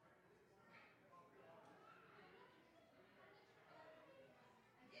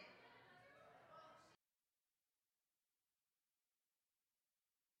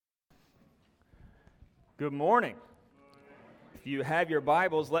Good morning. If you have your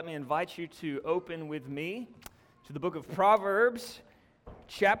Bibles, let me invite you to open with me to the book of Proverbs,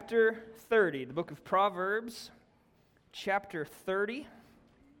 chapter 30. The book of Proverbs, chapter 30.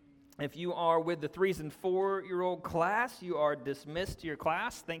 If you are with the 3 and 4-year-old class, you are dismissed to your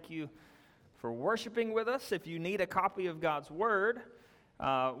class. Thank you for worshiping with us. If you need a copy of God's Word,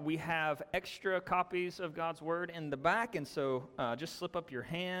 we have extra copies of God's Word in the back, and so just slip up your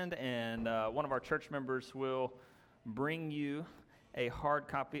hand, and one of our church members will bring you a hard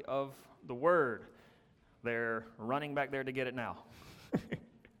copy of the Word. They're running back there to get it now.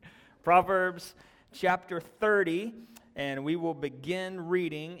 Proverbs chapter 30, and we will begin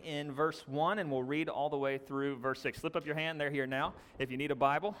reading in verse 1, and we'll read all the way through verse 6. Slip up your hand, they're here now, if you need a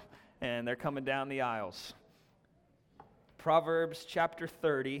Bible, and they're coming down the aisles. Proverbs chapter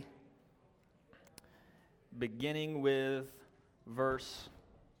 30, beginning with verse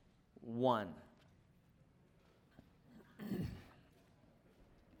 1.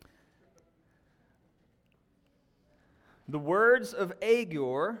 The words of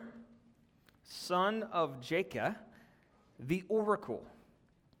Agur, son of Jakeh, the oracle.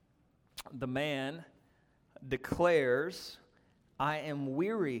 The man declares, I am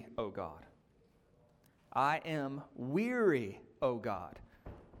weary, O God. I am weary, O God,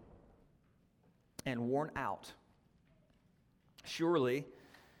 and worn out. Surely,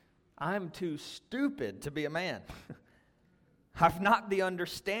 I am too stupid to be a man. I've not the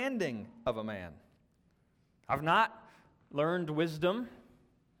understanding of a man. I've not learned wisdom,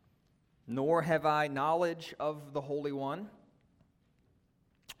 nor have I knowledge of the Holy One,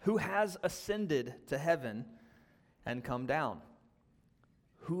 who has ascended to heaven and come down,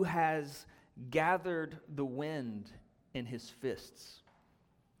 who has gathered the wind in his fists,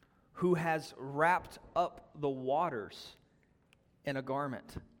 who has wrapped up the waters in a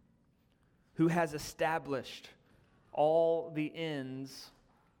garment, who has established all the ends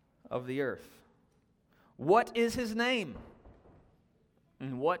of the earth. What is his name?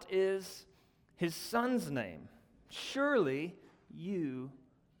 And what is his son's name? Surely you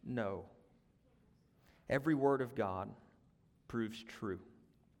know. Every word of God proves true.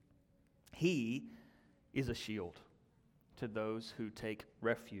 He is a shield to those who take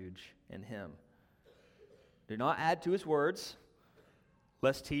refuge in him. Do not add to his words,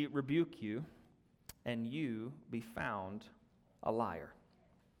 lest he rebuke you, and you be found a liar.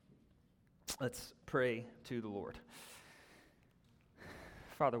 Let's pray to the Lord.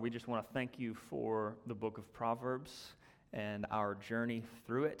 Father, we just want to thank you for the book of Proverbs and our journey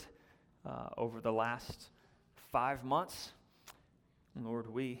through it over the last 5 months.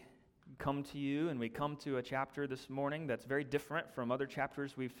 Lord, we come to you, and we come to a chapter this morning that's very different from other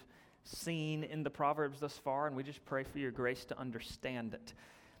chapters we've seen in the Proverbs thus far, and we just pray for your grace to understand it.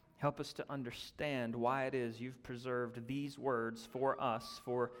 Help us to understand why it is you've preserved these words for us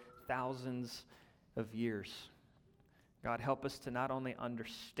for thousands of years. God, help us to not only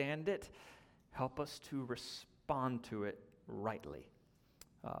understand it, help us to respond to it rightly.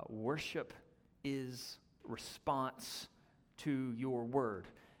 Worship is response to your word.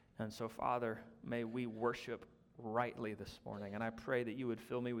 And so, Father, may we worship rightly this morning. And I pray that you would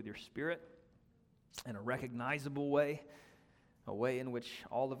fill me with your Spirit in a recognizable way, a way in which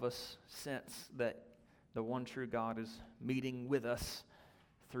all of us sense that the one true God is meeting with us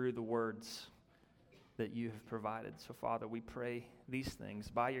through the words that you have provided. So, Father, we pray these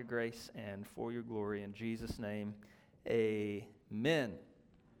things by your grace and for your glory. In Jesus' name, amen.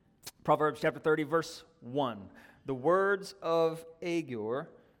 Proverbs chapter 30, verse 1. The words of Agur,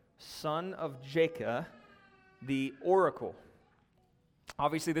 son of Jakeh, the oracle.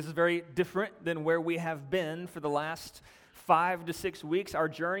 Obviously, this is very different than where we have been for the last 5 to 6 weeks. Our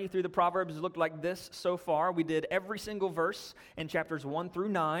journey through the Proverbs has looked like this so far. We did every single verse in chapters 1 through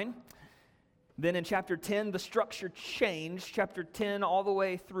 9. Then in chapter 10, the structure changed. Chapter 10 all the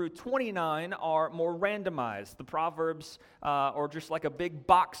way through 29 are more randomized. The Proverbs are just like a big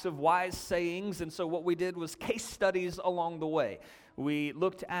box of wise sayings, and so what we did was case studies along the way. We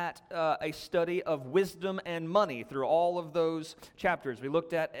looked at a study of wisdom and money through all of those chapters. We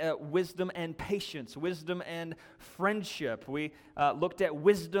looked at wisdom and patience, wisdom and friendship. We looked at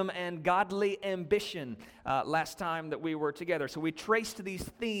wisdom and godly ambition last time that we were together. So we traced these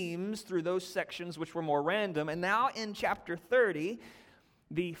themes through those sections which were more random. And now in chapter 30,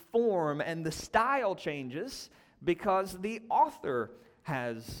 the form and the style changes because the author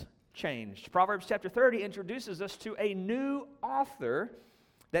has changed. Proverbs chapter 30 introduces us to a new author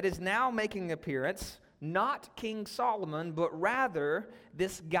that is now making an appearance, not King Solomon, but rather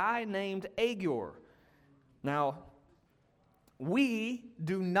this guy named Agur. Now, we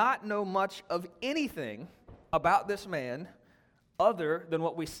do not know much of anything about this man other than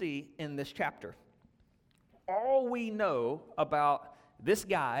what we see in this chapter. All we know about this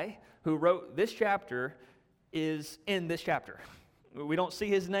guy who wrote this chapter is in this chapter. We don't see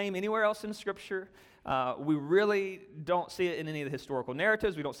his name anywhere else in Scripture. We really don't see it in any of the historical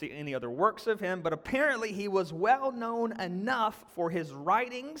narratives. We don't see any other works of him. But apparently he was well known enough for his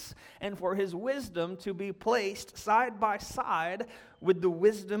writings and for his wisdom to be placed side by side with the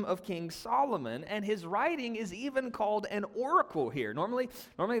wisdom of King Solomon. And his writing is even called an oracle here. Normally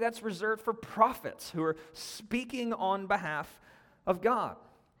that's reserved for prophets who are speaking on behalf of God.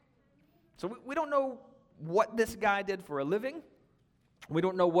 So we don't know what this guy did for a living. We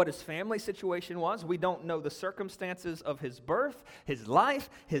don't know what his family situation was. We don't know the circumstances of his birth, his life,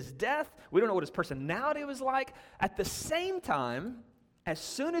 his death. We don't know what his personality was like. At the same time, as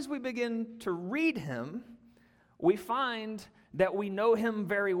soon as we begin to read him, we find that we know him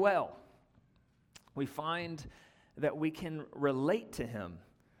very well. We find that we can relate to him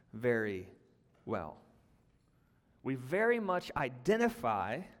very well. We very much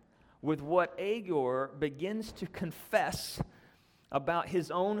identify with what Agur begins to confess about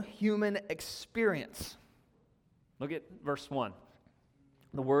his own human experience. Look at verse 1.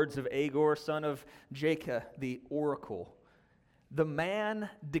 The words of Agur, son of Jakeh, the oracle. The man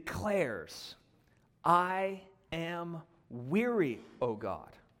declares, I am weary, O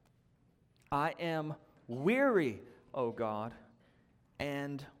God. I am weary, O God,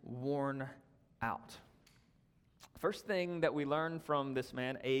 and worn out. First thing that we learn from this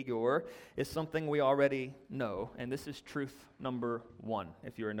man, Agur, is something we already know, and this is truth number 1,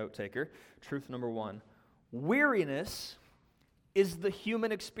 if you're a note taker. Truth number 1. Weariness is the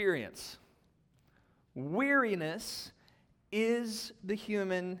human experience. Weariness is the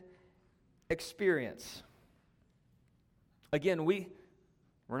human experience. Again, we're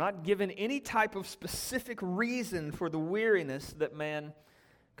not given any type of specific reason for the weariness that man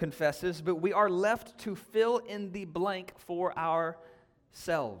confesses, but we are left to fill in the blank for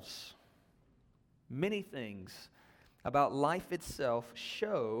ourselves. Many things about life itself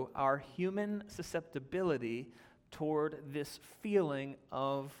show our human susceptibility toward this feeling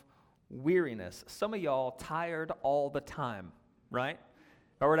of weariness. Some of y'all tired all the time, right?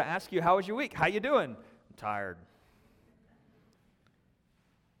 If I were to ask you, how was your week? How you doing? I'm tired.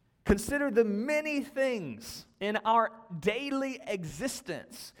 Consider the many things in our daily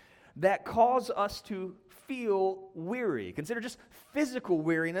existence that cause us to feel weary. Consider just physical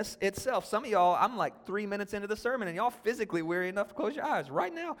weariness itself. Some of y'all, I'm like 3 minutes into the sermon, and y'all physically weary enough to close your eyes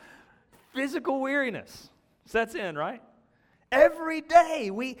right now. Physical weariness sets in, right? Every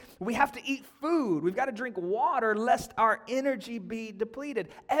day we have to eat food. We've got to drink water lest our energy be depleted.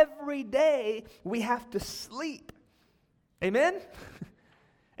 Every day we have to sleep. Amen?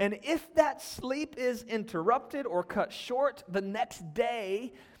 And if that sleep is interrupted or cut short, the next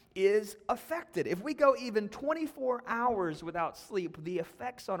day is affected. If we go even 24 hours without sleep, the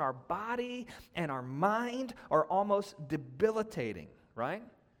effects on our body and our mind are almost debilitating, right?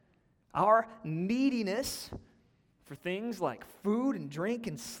 Our neediness for things like food and drink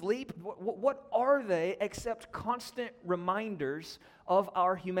and sleep, what are they except constant reminders of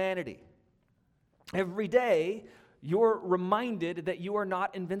our humanity? Every day, you're reminded that you are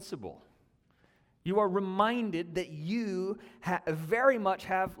not invincible. You are reminded that you very much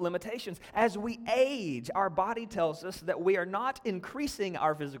have limitations. As we age, our body tells us that we are not increasing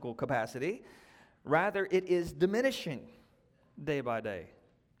our physical capacity. Rather, it is diminishing day by day.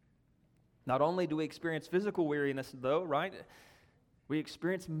 Not only do we experience physical weariness, though, right? We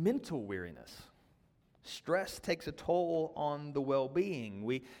experience mental weariness. Stress takes a toll on the well-being.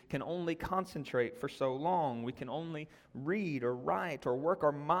 We can only concentrate for so long. We can only read or write or work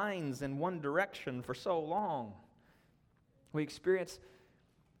our minds in one direction for so long. We experience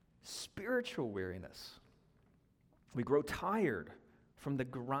spiritual weariness. We grow tired from the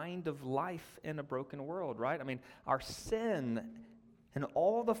grind of life in a broken world, right? I mean, our sin and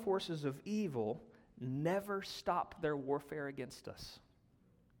all the forces of evil never stop their warfare against us.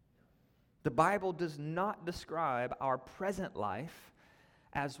 The Bible does not describe our present life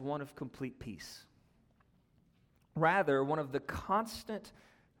as one of complete peace. Rather, one of the constant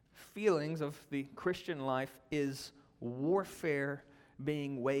feelings of the Christian life is warfare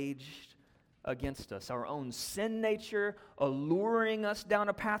being waged against us. Our own sin nature alluring us down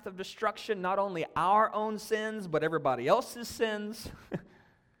a path of destruction, not only our own sins, but everybody else's sins.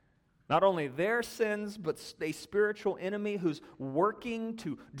 Not only their sins, but a spiritual enemy who's working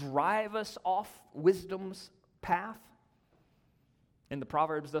to drive us off wisdom's path. In the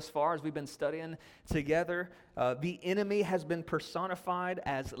Proverbs thus far, as we've been studying together, the enemy has been personified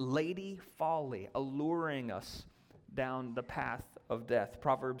as Lady Folly, alluring us down the path of death.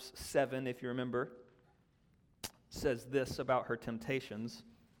 Proverbs 7, if you remember, says this about her temptations.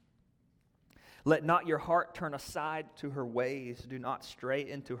 Let not your heart turn aside to her ways. Do not stray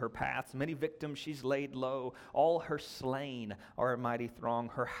into her paths. Many victims she's laid low. All her slain are a mighty throng.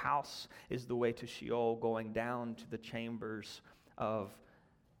 Her house is the way to Sheol, going down to the chambers of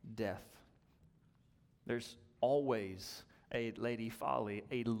death. There's always a Lady Folly,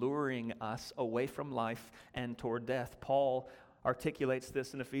 luring us away from life and toward death. Paul articulates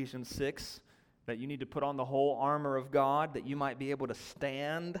this in Ephesians 6, that you need to put on the whole armor of God, that you might be able to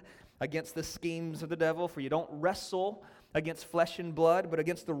stand against the schemes of the devil, for you don't wrestle against flesh and blood, but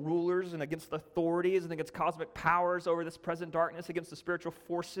against the rulers and against the authorities and against cosmic powers over this present darkness, against the spiritual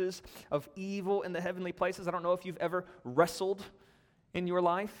forces of evil in the heavenly places. I don't know if you've ever wrestled in your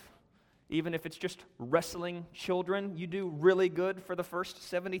life. Even if it's just wrestling children, you do really good for the first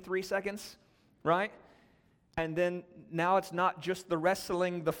 73 seconds, right? And then now it's not just the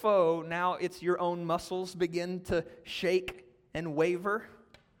wrestling the foe, now it's your own muscles begin to shake and waver.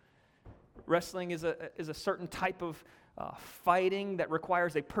 Wrestling is a certain type of fighting that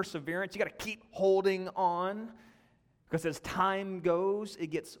requires a perseverance. You got to keep holding on, because as time goes, it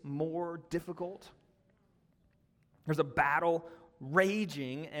gets more difficult. There's a battle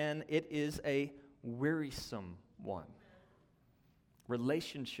raging, and it is a wearisome one.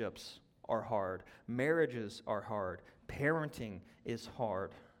 Relationships are hard. Marriages are hard. Parenting is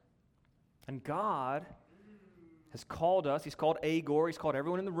hard. And God has called us, He's called Agur, He's called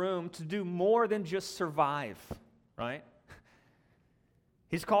everyone in the room to do more than just survive, right?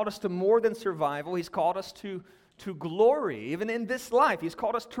 He's called us to more than survival. He's called us to glory, even in this life. He's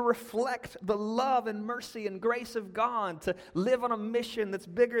called us to reflect the love and mercy and grace of God, to live on a mission that's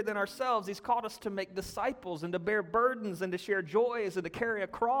bigger than ourselves. He's called us to make disciples and to bear burdens and to share joys and to carry a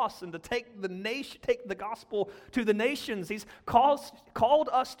cross and to take the gospel to the nations. He's called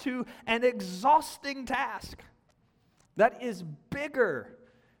us to an exhausting task that is bigger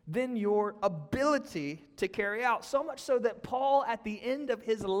than your ability to carry out. So much so that Paul, at the end of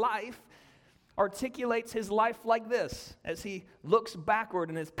his life, articulates his life like this. As he looks backward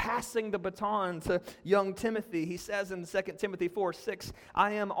and is passing the baton to young Timothy, he says in 2 Timothy 4:6,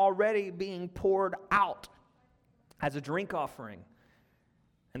 I am already being poured out as a drink offering,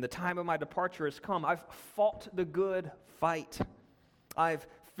 and the time of my departure has come. I've fought the good fight. I've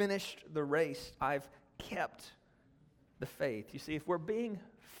finished the race. I've kept the faith. You see, if we're being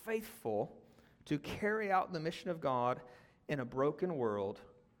faithful to carry out the mission of God in a broken world,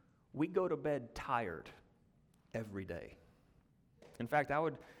 we go to bed tired every day. In fact, I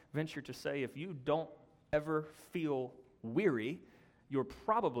would venture to say if you don't ever feel weary, you're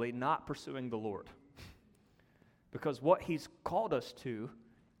probably not pursuing the Lord. Because what He's called us to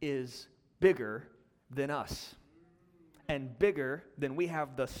is bigger than us and bigger than we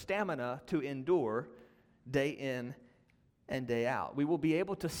have the stamina to endure day in and day out. We will be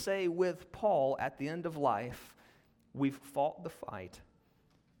able to say with Paul at the end of life, we've fought the fight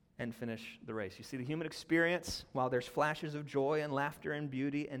and finish the race. You see, the human experience, while there's flashes of joy and laughter and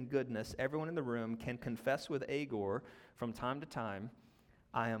beauty and goodness, everyone in the room can confess with Agur from time to time,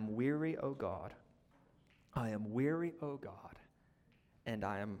 I am weary, O God. I am weary, O God, and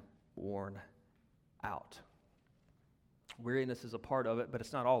I am worn out. Weariness is a part of it, but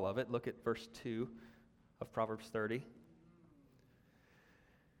it's not all of it. Look at verse 2 of Proverbs 30.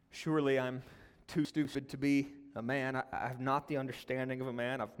 Surely I'm too stupid to be a man. I have not the understanding of a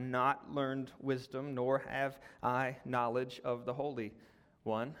man. I've not learned wisdom, nor have I knowledge of the Holy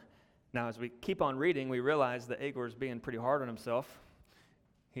One. Now, as we keep on reading, we realize that Agur is being pretty hard on himself.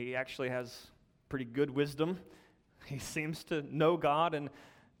 He actually has pretty good wisdom. He seems to know God and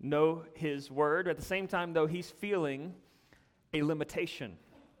know His Word. At the same time, though, he's feeling a limitation.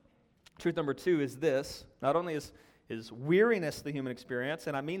 Truth number 2 is this. Not only is weariness the human experience,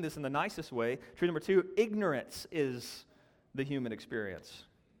 and I mean this in the nicest way. Truth number 2, ignorance is the human experience.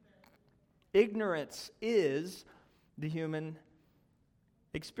 Ignorance is the human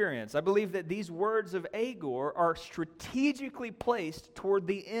experience. I believe that these words of Agur are strategically placed toward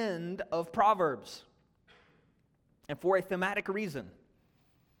the end of Proverbs, and for a thematic reason.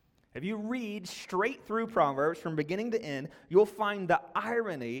 If you read straight through Proverbs from beginning to end, you'll find the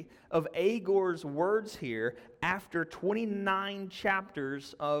irony of Agur's words here after 29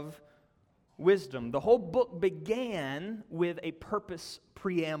 chapters of wisdom. The whole book began with a purpose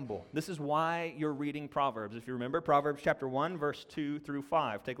preamble. This is why you're reading Proverbs. If you remember, Proverbs chapter 1, verse 2 through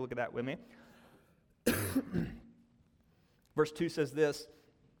 5. Take a look at that with me. Verse 2 says this.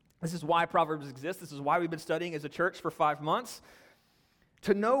 This is why Proverbs exists. This is why we've been studying as a church for 5 months.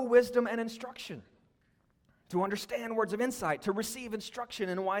 To know wisdom and instruction, to understand words of insight, to receive instruction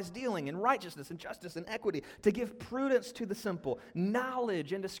in wise dealing, in righteousness and justice and equity, to give prudence to the simple,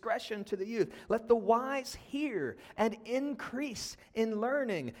 knowledge and discretion to the youth. Let the wise hear and increase in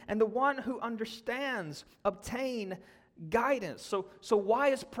learning, and the one who understands obtain guidance. So why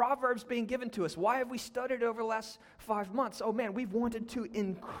is Proverbs being given to us? Why have we studied over the last 5 months? Oh man, we've wanted to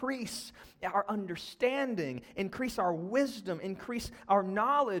increase our understanding, increase our wisdom, increase our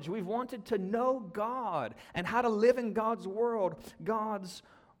knowledge. We've wanted to know God and how to live in God's world, God's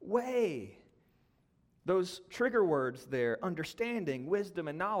way. Those trigger words there, understanding, wisdom,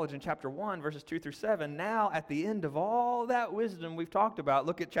 and knowledge in chapter 1, verses 2 through 7. Now, at the end of all that wisdom we've talked about,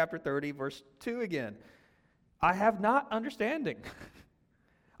 look at chapter 30, verse 2 again. I have not understanding.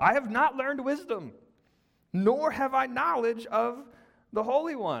 I have not learned wisdom, nor have I knowledge of the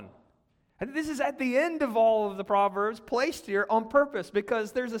Holy One. And this is at the end of all of the Proverbs placed here on purpose,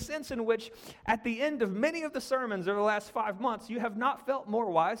 because there's a sense in which at the end of many of the sermons over the last 5 months, you have not felt more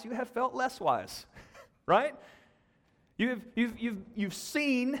wise, you have felt less wise, right? You've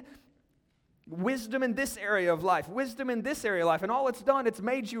seen wisdom in this area of life, wisdom in this area of life, and all it's done, it's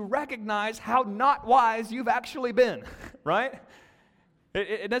made you recognize how not wise you've actually been, right?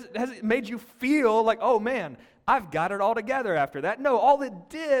 It hasn't made you feel like, oh man, I've got it all together after that. No, all it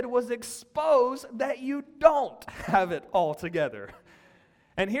did was expose that you don't have it all together.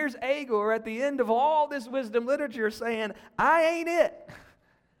 And here's Agur at the end of all this wisdom literature saying, I ain't it.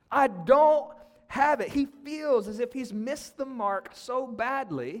 I don't have it. He feels as if he's missed the mark so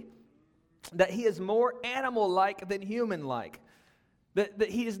badly that he is more animal-like than human-like, that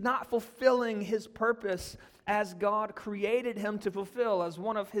he is not fulfilling his purpose as God created him to fulfill, as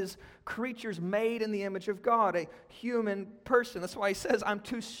one of his creatures made in the image of God, a human person. That's why he says, I'm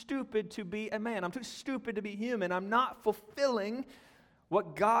too stupid to be a man. I'm too stupid to be human. I'm not fulfilling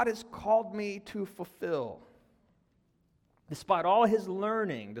what God has called me to fulfill. Despite all his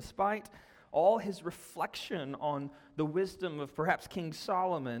learning, despite all his reflection on the wisdom of perhaps King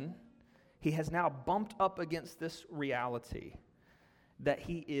Solomon, he has now bumped up against this reality that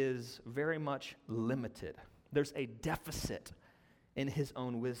he is very much limited. There's a deficit in his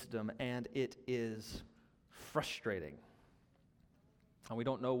own wisdom, and it is frustrating. And we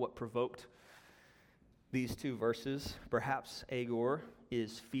don't know what provoked these 2 verses. Perhaps Agur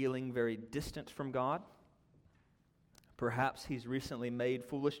is feeling very distant from God. Perhaps he's recently made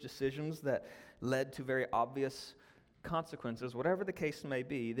foolish decisions that led to very obvious consequences. Whatever the case may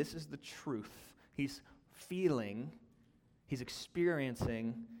be, this is the truth. He's feeling, he's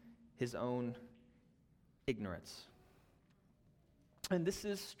experiencing his own ignorance. And this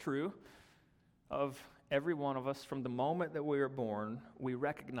is true of every one of us. From the moment that we are born, we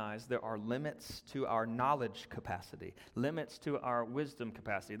recognize there are limits to our knowledge capacity, limits to our wisdom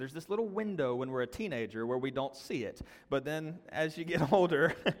capacity. There's this little window when we're a teenager where we don't see it. But then as you get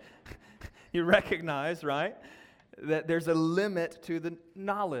older, you recognize, right, that there's a limit to the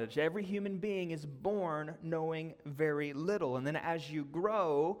knowledge. Every human being is born knowing very little. And then as you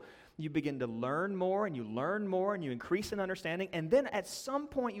grow, you begin to learn more, and you learn more, and you increase in understanding. And then at some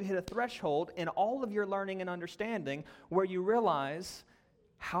point you hit a threshold in all of your learning and understanding where you realize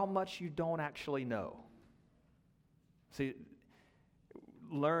how much you don't actually know. See,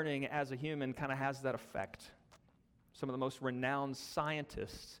 learning as a human kind of has that effect. Some of the most renowned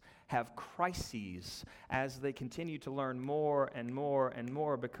scientists have crises as they continue to learn more and more and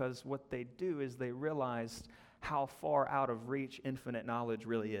more, because what they do is they realize how far out of reach infinite knowledge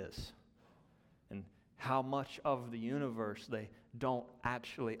really is, and how much of the universe they don't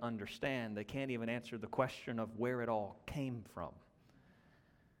actually understand. They can't even answer the question of where it all came from.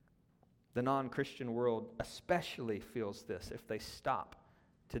 The non-Christian world especially feels this if they stop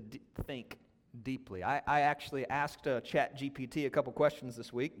to think deeply. I actually asked ChatGPT a couple questions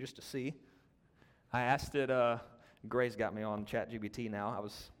this week just to see. I asked it, Gray's got me on ChatGPT now. I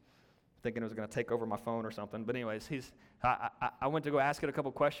was thinking it was going to take over my phone or something. But anyways, I went to go ask it a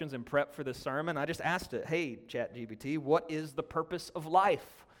couple questions in prep for this sermon. I just asked it, hey, ChatGPT, what is the purpose of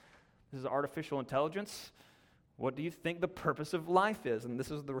life? This is artificial intelligence. What do you think the purpose of life is? And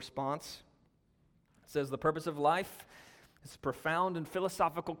this is the response. It says the purpose of life is a profound and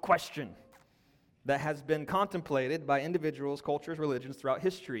philosophical question that has been contemplated by individuals, cultures, religions throughout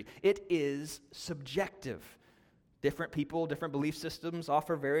history. It is subjective. Different people, different belief systems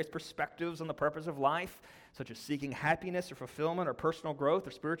offer various perspectives on the purpose of life, such as seeking happiness or fulfillment or personal growth or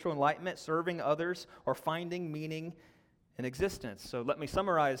spiritual enlightenment, serving others, or finding meaning in existence. So let me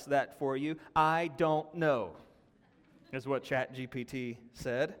summarize that for you. I don't know. is what ChatGPT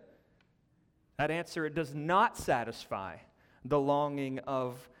said. That answer, it does not satisfy the longing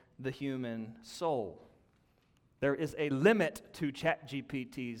of the human soul. There is a limit to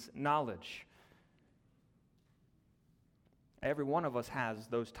ChatGPT's knowledge. Every one of us has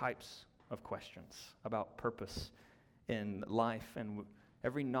those types of questions about purpose in life, and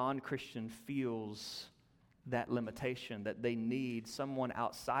every non-Christian feels that limitation, that they need someone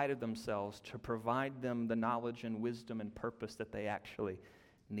outside of themselves to provide them the knowledge and wisdom and purpose that they actually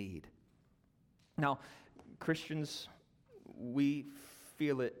need. Now, Christians, we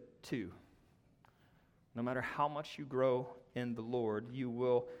feel it too. No matter how much you grow in the Lord, you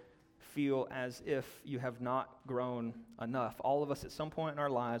will feel as if you have not grown enough. All of us at some point in our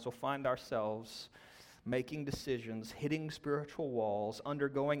lives will find ourselves making decisions, hitting spiritual walls,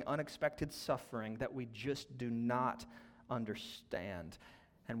 undergoing unexpected suffering that we just do not understand.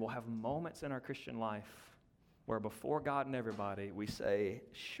 And we'll have moments in our Christian life where before God and everybody, we say,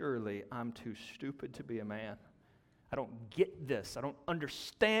 surely I'm too stupid to be a man. I don't get this. I don't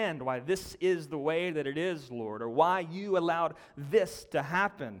understand why this is the way that it is, Lord, or why you allowed this to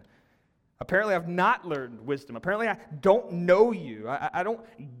happen. Apparently, I've not learned wisdom. Apparently, I don't know you. I don't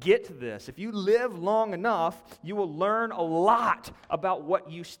get this. If you live long enough, you will learn a lot about what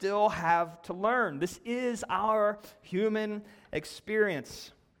you still have to learn. This is our human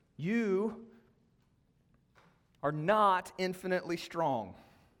experience. You are not infinitely strong,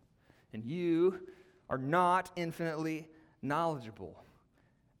 and you are not infinitely knowledgeable,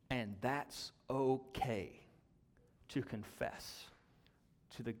 and that's okay to confess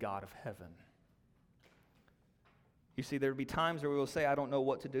to the God of heaven. You see, there will be times where we will say, I don't know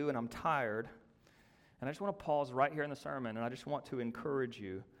what to do, and I'm tired. And I just want to pause right here in the sermon, and I just want to encourage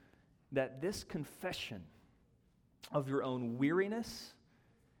you that this confession of your own weariness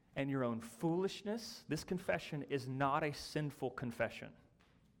and your own foolishness, this confession is not a sinful confession.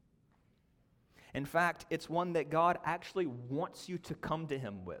 In fact, it's one that God actually wants you to come to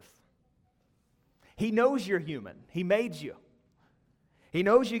Him with. He knows you're human. He made you. He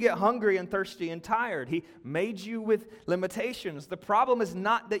knows you get hungry and thirsty and tired. He made you with limitations. The problem is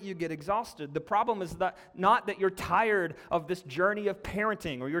not that you get exhausted. The problem is not that you're tired of this journey of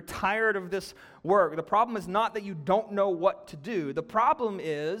parenting or you're tired of this work. The problem is not that you don't know what to do. The problem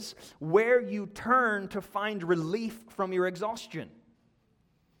is where you turn to find relief from your exhaustion.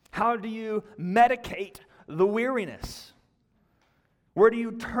 How do you medicate the weariness? Where do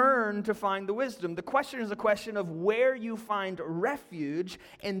you turn to find the wisdom? The question is a question of where you find refuge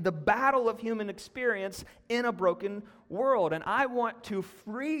in the battle of human experience in a broken world. And I want to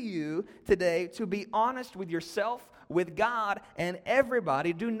free you today to be honest with yourself, with God, and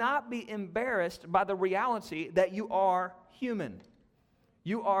everybody. Do not be embarrassed by the reality that you are human.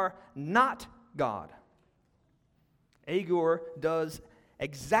 You are not God. Agur does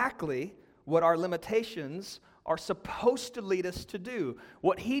exactly what our limitations are supposed to lead us to do.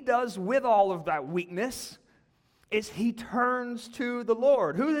 What he does with all of that weakness is he turns to the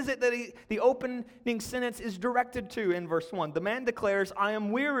Lord. Who is it that the opening sentence is directed to in verse 1? The man declares, I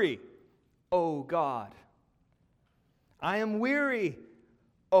am weary, O God. I am weary,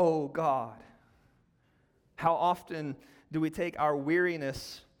 O God. How often do we take our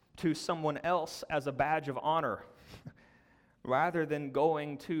weariness to someone else as a badge of honor rather than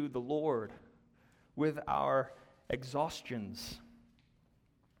going to the Lord with our exhaustions?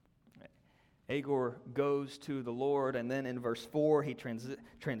 Agur goes to the Lord, and then in verse 4, he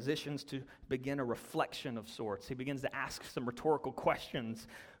transitions to begin a reflection of sorts. He begins to ask some rhetorical questions.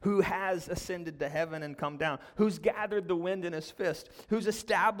 Who has ascended to heaven and come down? Who's gathered the wind in his fist? Who's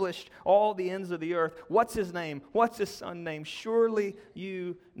established all the ends of the earth? What's his name? What's his son's name? Surely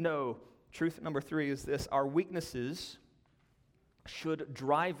you know. Truth number 3 is this: our weaknesses should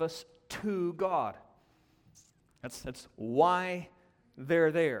drive us to God. That's why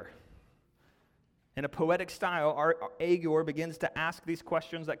they're there. In a poetic style, our Agur begins to ask these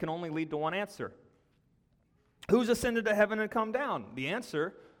questions that can only lead to one answer. Who's ascended to heaven and come down? The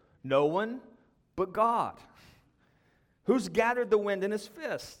answer, no one but God. Who's gathered the wind in his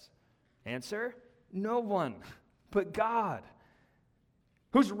fist? Answer, no one but God.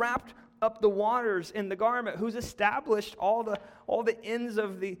 Who's wrapped up the waters in the garment? Who's established all the ends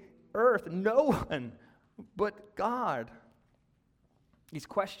of the earth? No one but God. These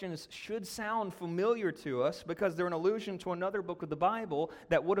questions should sound familiar to us because they're an allusion to another book of the Bible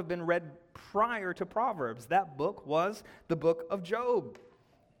that would have been read prior to Proverbs. That book was the book of Job.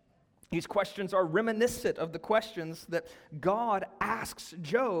 These questions are reminiscent of the questions that God asks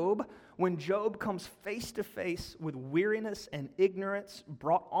Job when Job comes face to face with weariness and ignorance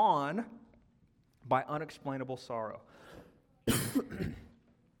brought on by unexplainable sorrow.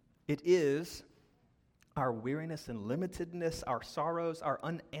 It is our weariness and limitedness, our sorrows, our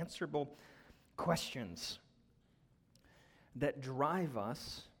unanswerable questions that drive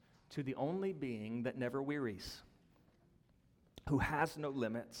us to the only being that never wearies, who has no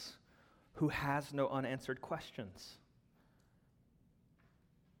limits, who has no unanswered questions.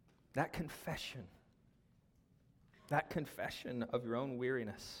 That confession of your own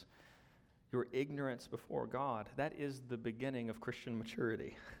weariness, your ignorance before God, that is the beginning of Christian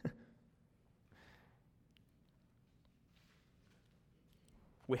maturity.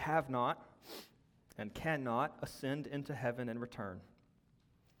 We have not and cannot ascend into heaven and return.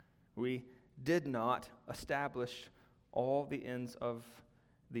 We did not establish all the ends of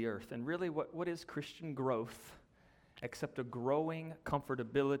the earth. And really, what is Christian growth except a growing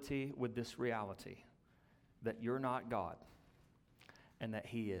comfortability with this reality that you're not God and that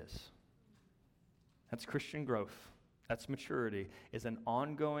He is? That's Christian growth. That's maturity, is an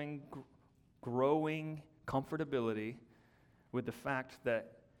ongoing, growing comfortability with the fact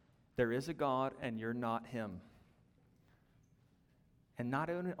that there is a God and you're not Him. And not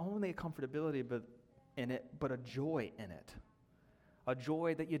only a comfortability but a joy in it. A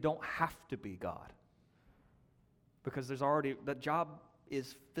joy that you don't have to be God. Because that job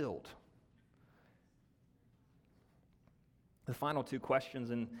is filled. The final two questions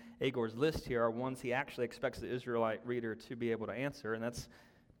in Agur's list here are ones he actually expects the Israelite reader to be able to answer, and that's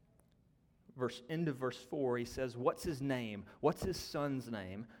end of verse 4. He says, "What's his name? What's his son's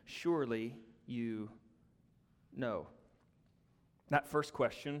name? Surely you know." That first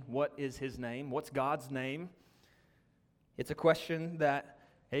question, what is his name? What's God's name? It's a question that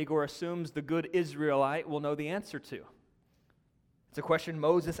Agur assumes the good Israelite will know the answer to. It's a question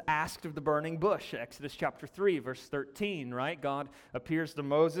Moses asked of the burning bush, Exodus chapter 3, verse 13, right? God appears to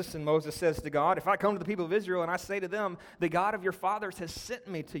Moses, and Moses says to God, "If I come to the people of Israel and I say to them, the God of your fathers has sent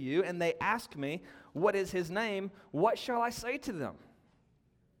me to you, and they ask me, what is his name? What shall I say to them?"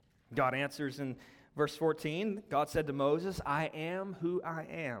 God answers in verse 14, God said to Moses, "I am who I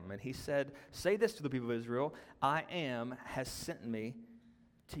am." And he said, "Say this to the people of Israel, I am has sent me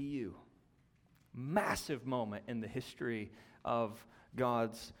to you." Massive moment in the history of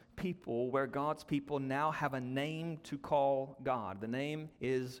God's people, where God's people now have a name to call God. The name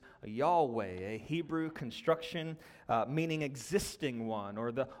is Yahweh, a Hebrew construction meaning existing one, or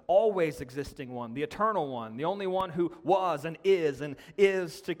the always existing one, the eternal one, the only one who was and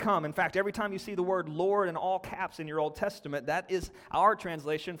is to come. In fact, every time you see the word Lord in all caps in your Old Testament, that is our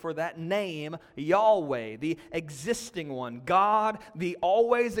translation for that name, Yahweh, the existing one. God, the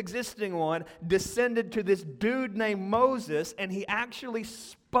always existing one, descended to this dude named Moses, and he actually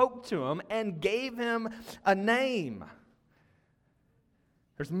spoke to him and gave him a name.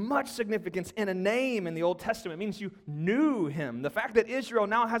 There's much significance in a name in the Old Testament. It means you knew him. The fact that Israel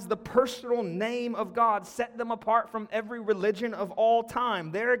now has the personal name of God set them apart from every religion of all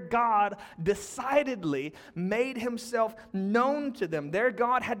time. Their God decidedly made himself known to them. Their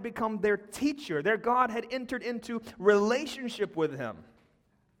God had become their teacher. Their God had entered into relationship with him.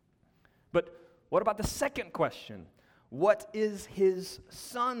 But what about the second question? What is his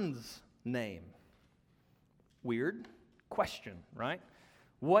son's name? Weird question, right?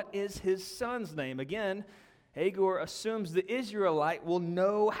 What is his son's name? Again, Agur assumes the Israelite will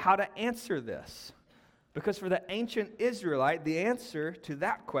know how to answer this. Because for the ancient Israelite, the answer to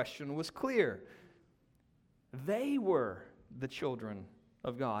that question was clear. They were the children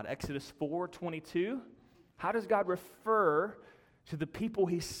of God. Exodus 4:22. How does God refer to the people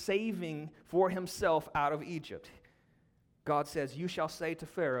he's saving for himself out of Egypt? God says, "You shall say to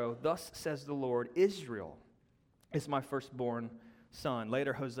Pharaoh, thus says the Lord, Israel is my firstborn son."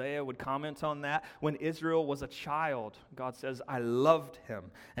 Later, Hosea would comment on that. When Israel was a child, God says, "I loved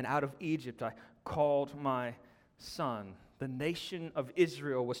him, and out of Egypt I called my son." The nation of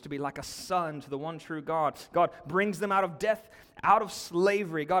Israel was to be like a son to the one true God. God brings them out of death, out of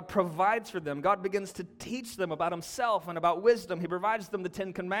slavery. God provides for them. God begins to teach them about himself and about wisdom. He provides them the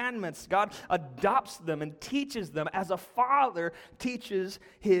 10 Commandments. God adopts them and teaches them as a father teaches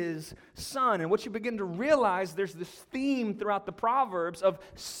his son. And what you begin to realize, there's this theme throughout the Proverbs of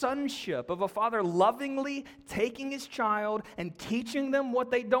sonship, of a father lovingly taking his child and teaching them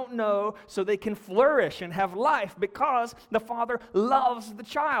what they don't know so they can flourish and have life, because the father loves the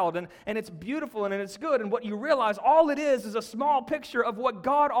child, and it's beautiful and it's good. And what you realize, all it is a small picture of what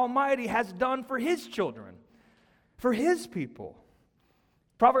God Almighty has done for his children, for his people.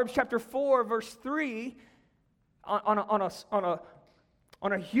 Proverbs chapter 4, verse 3, on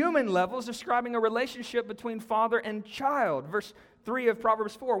a human level, is describing a relationship between father and child. Verse 3 of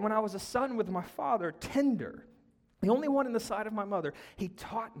Proverbs 4, when I was a son with my father, tender, the only one in the side of my mother, he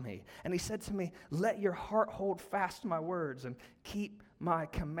taught me. And he said to me, let your heart hold fast to my words and keep my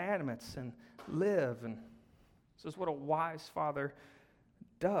commandments and live. And this is what a wise father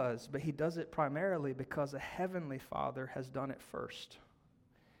does, but he does it primarily because a heavenly Father has done it first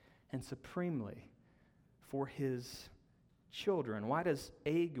and supremely for his children. Why does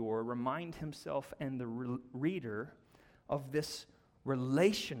Agur remind himself and the reader of this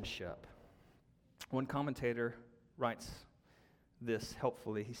relationship? One commentator writes this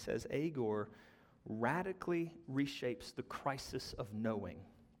helpfully. He says, Agur radically reshapes the crisis of knowing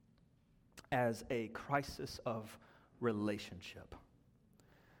as a crisis of relationship.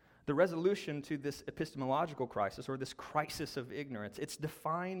 The resolution to this epistemological crisis, or this crisis of ignorance, it's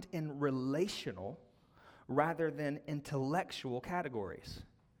defined in relational rather than intellectual categories.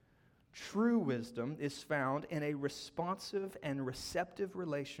 True wisdom is found in a responsive and receptive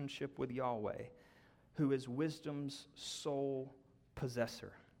relationship with Yahweh, who is wisdom's sole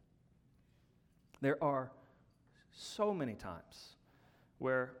possessor. There are so many times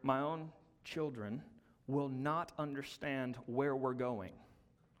where my own children will not understand where we're going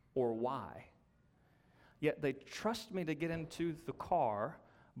or why. Yet they trust me to get into the car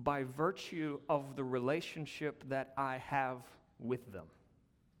by virtue of the relationship that I have with them.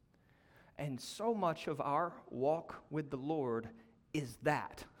 And so much of our walk with the Lord is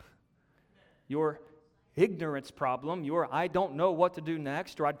that. Your ignorance problem, your I don't know what to do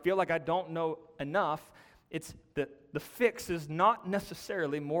next, or I feel like I don't know enough, it's the fix is not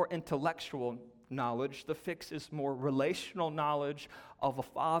necessarily more intellectual knowledge. The fix is more relational knowledge of a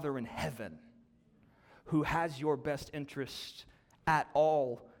Father in heaven who has your best interest at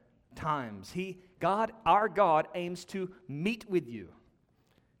all times. Our God aims to meet with you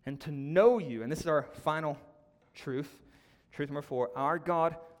and to know you. And this is our final truth. Truth number 4. Our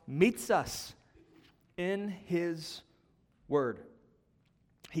God meets us in His Word.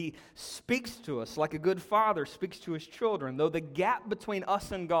 He speaks to us like a good father speaks to his children, though the gap between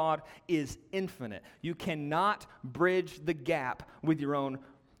us and God is infinite. You cannot bridge the gap with your own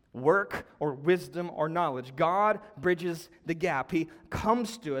work or wisdom or knowledge. God bridges the gap. He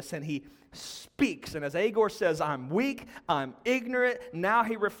comes to us and He speaks. And as Agur says, I'm weak, I'm ignorant. Now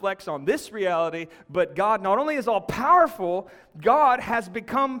he reflects on this reality, but God not only is all-powerful, God has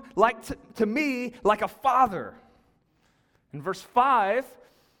become to me like a father. In verse 5,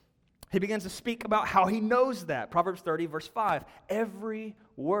 he begins to speak about how he knows that. Proverbs 30, verse 5. Every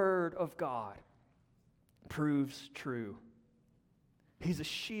word of God proves true. He's a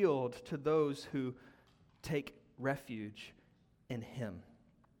shield to those who take refuge in Him.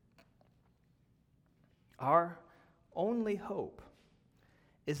 Our only hope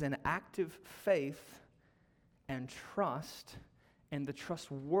is an active faith and trust in the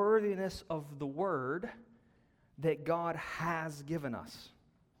trustworthiness of the Word that God has given us.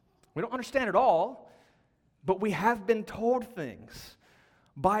 We don't understand it all, but we have been told things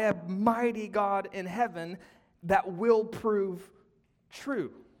by a mighty God in heaven that will prove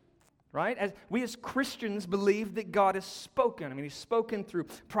true, right? We as Christians believe that God has spoken. I mean, He's spoken through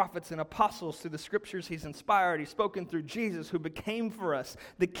prophets and apostles, through the Scriptures He's inspired. He's spoken through Jesus, who became for us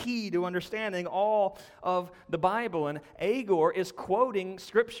the key to understanding all of the Bible. And Agur is quoting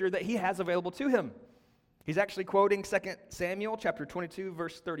Scripture that he has available to him. He's actually quoting 2 Samuel chapter 22,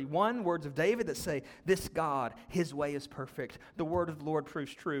 verse 31, words of David that say, this God, His way is perfect. The word of the Lord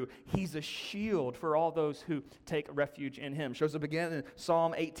proves true. He's a shield for all those who take refuge in Him. Shows up again in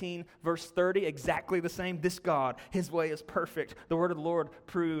Psalm 18, verse 30, exactly the same. This God, His way is perfect. The word of the Lord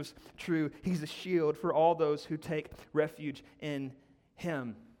proves true. He's a shield for all those who take refuge in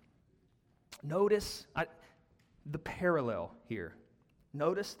Him. Notice the parallel here.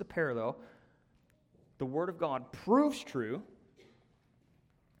 Notice the parallel. The Word of God proves true.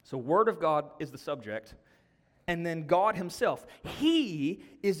 So Word of God is the subject. And then God Himself, He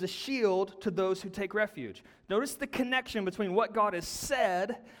is a shield to those who take refuge. Notice the connection between what God has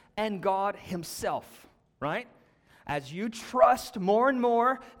said and God Himself, right? As you trust more and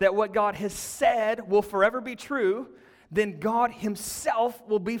more that what God has said will forever be true, then God Himself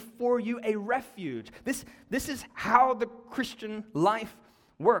will be for you a refuge. This is how the Christian life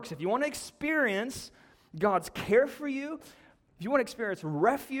works. If you want to experience God's care for you, if you want to experience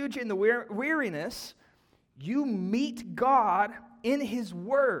refuge in the weariness, you meet God in His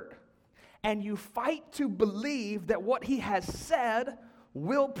Word, and you fight to believe that what He has said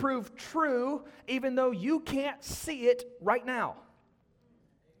will prove true, even though you can't see it right now.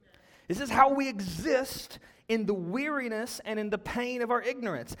 This is how we exist in the weariness and in the pain of our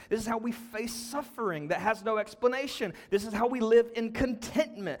ignorance. This is how we face suffering that has no explanation. This is how we live in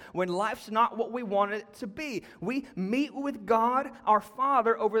contentment when life's not what we want it to be. We meet with God, our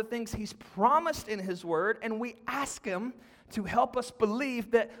Father, over the things He's promised in His Word, and we ask Him to help us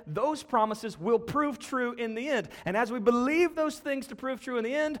believe that those promises will prove true in the end. And as we believe those things to prove true in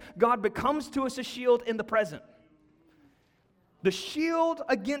the end, God becomes to us a shield in the present. The shield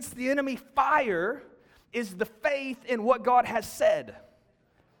against the enemy fire is the faith in what God has said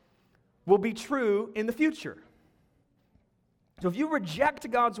will be true in the future. So if you reject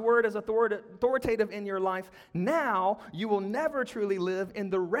God's word as authoritative in your life, now you will never truly live in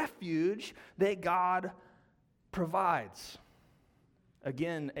the refuge that God provides.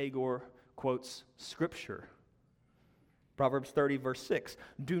 Again, Agur quotes Scripture. Proverbs 30, verse 6.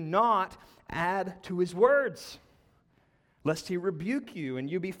 Do not add to his words, lest he rebuke you and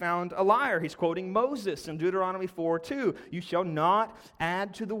you be found a liar. He's quoting Moses in Deuteronomy 4:2. You shall not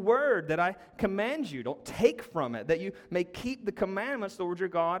add to the word that I command you. Don't take from it, that you may keep the commandments, the Lord your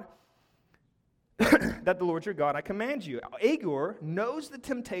God, that the Lord your God I command you. Agur knows the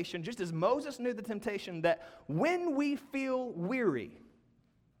temptation, just as Moses knew the temptation, that when we feel weary,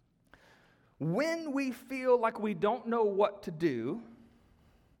 when we feel like we don't know what to do,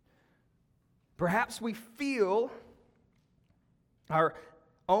 perhaps we feel our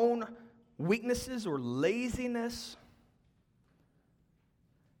own weaknesses or laziness,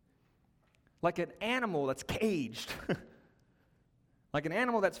 like an animal that's caged, like an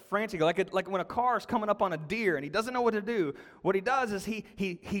animal that's frantic, like when a car is coming up on a deer and he doesn't know what to do. What he does is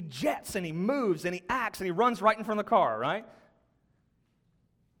he jets and he moves and he acts and he runs right in front of the car, right?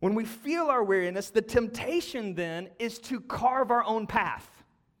 When we feel our weariness, the temptation then is to carve our own path,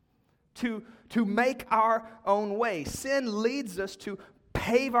 to make our own way. Sin leads us to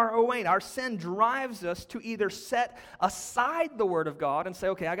pave our own way. Our sin drives us to either set aside the Word of God and say,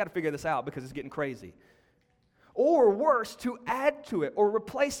 okay, I got to figure this out because it's getting crazy. Or worse, to add to it or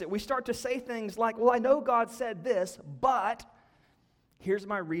replace it. We start to say things like, well, I know God said this, but here's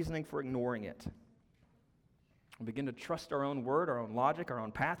my reasoning for ignoring it. We begin to trust our own word, our own logic, our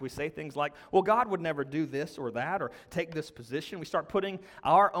own path. We say things like, well, God would never do this or that or take this position. We start putting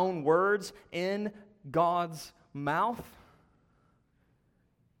our own words in God's mouth.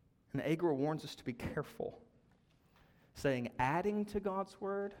 And Agur warns us to be careful, saying adding to God's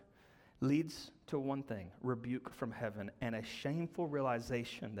word leads to one thing, rebuke from heaven and a shameful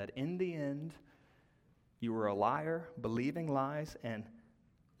realization that in the end, you were a liar, believing lies, and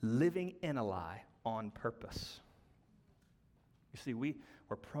living in a lie on purpose. You see,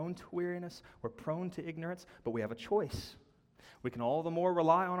 we're prone to weariness, we're prone to ignorance, but we have a choice. We can all the more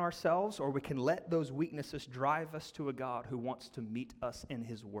rely on ourselves, or we can let those weaknesses drive us to a God who wants to meet us in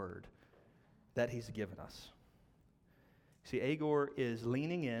His Word that He's given us. See, Agur is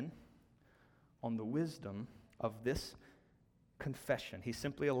leaning in on the wisdom of this confession. He's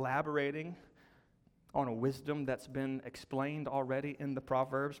simply elaborating on a wisdom that's been explained already in the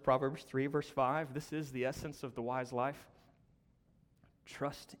Proverbs. Proverbs 3, verse 5, this is the essence of the wise life.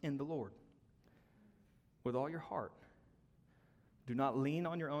 Trust in the Lord with all your heart. Do not lean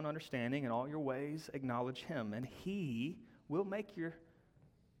on your own understanding. In all your ways acknowledge Him, and He will make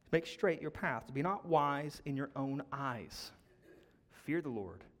straight your path. Be not wise in your own eyes. Fear the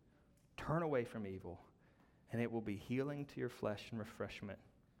Lord. Turn away from evil, and it will be healing to your flesh and refreshment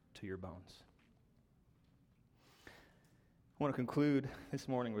to your bones. I want to conclude this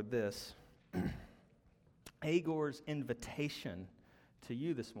morning with this. Agur's invitation to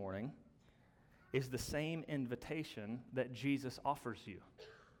you this morning is the same invitation that Jesus offers you.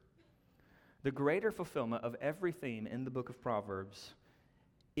 The greater fulfillment of every theme in the book of Proverbs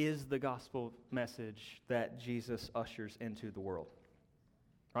is the gospel message that Jesus ushers into the world.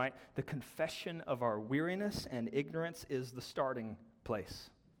 Right? The confession of our weariness and ignorance is the starting place.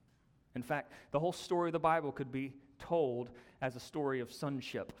 In fact, the whole story of the Bible could be told as a story of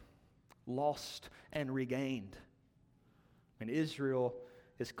sonship, lost and regained. And Israel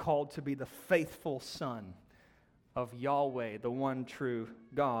is called to be the faithful son of Yahweh, the one true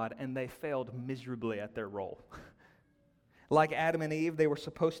God, and they failed miserably at their role. Like Adam and Eve, they were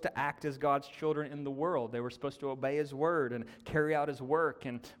supposed to act as God's children in the world. They were supposed to obey His word and carry out His work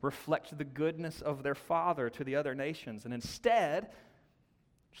and reflect the goodness of their Father to the other nations. And instead,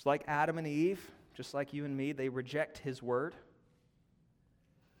 just like Adam and Eve, just like you and me, they reject His word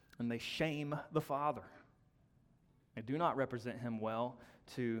and they shame the Father. They do not represent Him well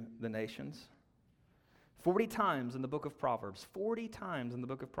to the nations. 40 times in the book of Proverbs,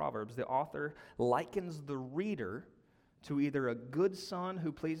 the author likens the reader to either a good son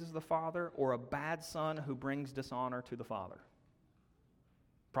who pleases the father or a bad son who brings dishonor to the father.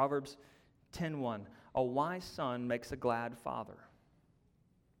 Proverbs 10:1, a wise son makes a glad father.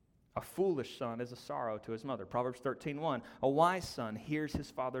 A foolish son is a sorrow to his mother. Proverbs 13:1, a wise son hears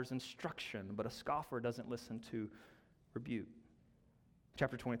his father's instruction, but a scoffer doesn't listen to rebuke.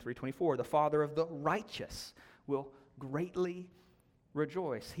 Chapter 23:24, the father of the righteous will greatly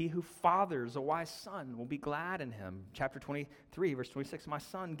rejoice. He who fathers a wise son will be glad in him. Chapter 23, verse 26, my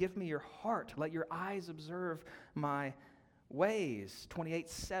son, give me your heart. Let your eyes observe my ways.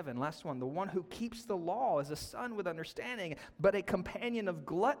 28:7, last one. The one who keeps the law is a son with understanding, but a companion of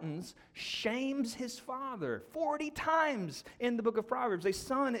gluttons shames his father. 40 times in the book of Proverbs, a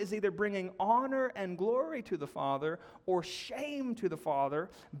son is either bringing honor and glory to the father or shame to the father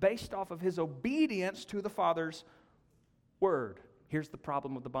based off of his obedience to the father's word. Here's the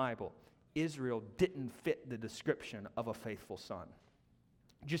problem with the Bible. Israel didn't fit the description of a faithful son.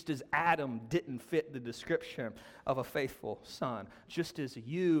 Just as Adam didn't fit the description of a faithful son. Just as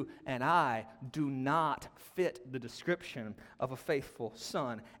you and I do not fit the description of a faithful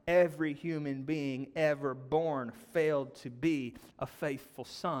son. Every human being ever born failed to be a faithful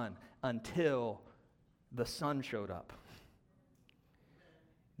son until the son showed up.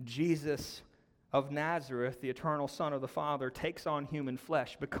 Jesus of Nazareth, the eternal Son of the Father, takes on human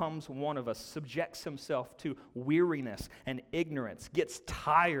flesh, becomes one of us, subjects himself to weariness and ignorance, gets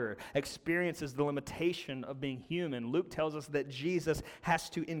tired, experiences the limitation of being human. Luke tells us that Jesus has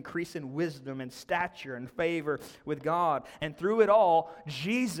to increase in wisdom and stature and favor with God. And through it all,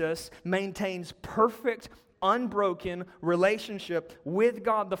 Jesus maintains perfect, unbroken relationship with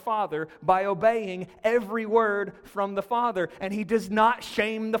God the Father by obeying every word from the Father. And he does not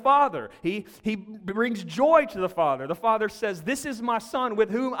shame the Father. He brings joy to the Father. The Father says, this is my Son with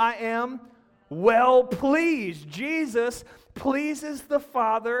whom I am well pleased. Jesus pleases the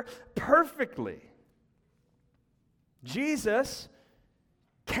Father perfectly. Jesus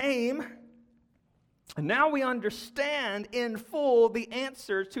came, and now we understand in full the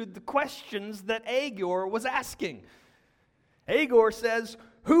answer to the questions that Agur was asking. Agur says,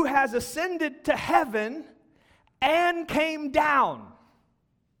 who has ascended to heaven and came down?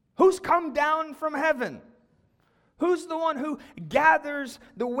 Who's come down from heaven? Who's the one who gathers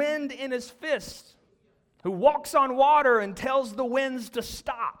the wind in his fist? Who walks on water and tells the winds to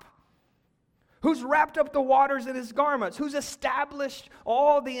stop? Who's wrapped up the waters in his garments? Who's established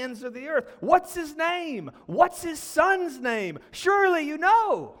all the ends of the earth? What's his name? What's his son's name? Surely you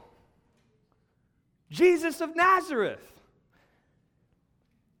know. Jesus of Nazareth.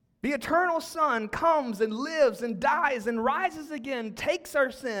 The eternal Son comes and lives and dies and rises again, takes our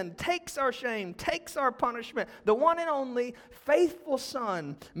sin, takes our shame, takes our punishment. The one and only faithful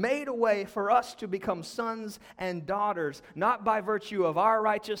Son made a way for us to become sons and daughters, not by virtue of our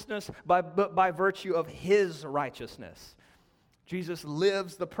righteousness, but by virtue of his righteousness. Jesus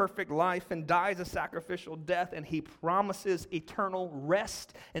lives the perfect life and dies a sacrificial death, and he promises eternal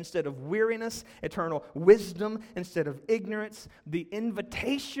rest instead of weariness, eternal wisdom instead of ignorance. The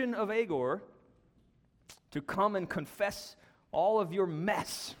invitation of Agur to come and confess all of your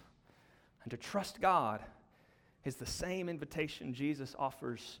mess and to trust God is the same invitation Jesus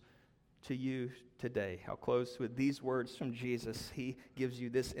offers to you today. I'll close with these words from Jesus. He gives you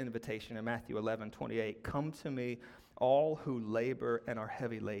this invitation in Matthew 11:28. Come to me, all who labor and are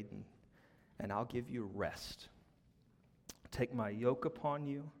heavy laden, and I'll give you rest. Take my yoke upon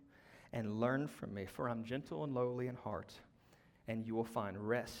you and learn from me, for I'm gentle and lowly in heart, and you will find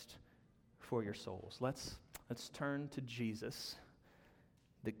rest for your souls. Let's turn to Jesus,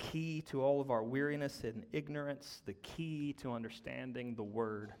 the key to all of our weariness and ignorance, the key to understanding the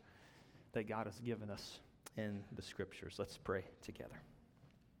word that God has given us in the Scriptures. Let's pray together.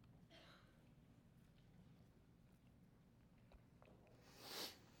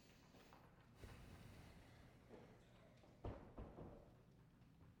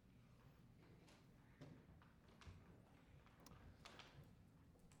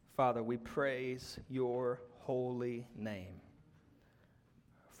 Father, we praise your holy name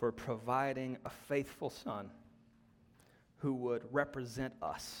for providing a faithful Son who would represent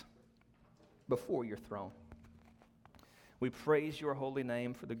us before your throne. We praise your holy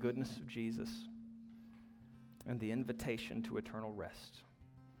name for the goodness of Jesus and the invitation to eternal rest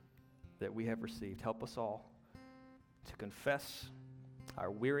that we have received. Help us all to confess our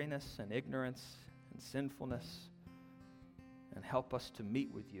weariness and ignorance and sinfulness, and help us to meet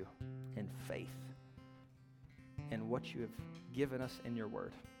with you in faith in what you have given us in your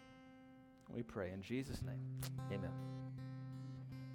word. We pray in Jesus' name. Amen.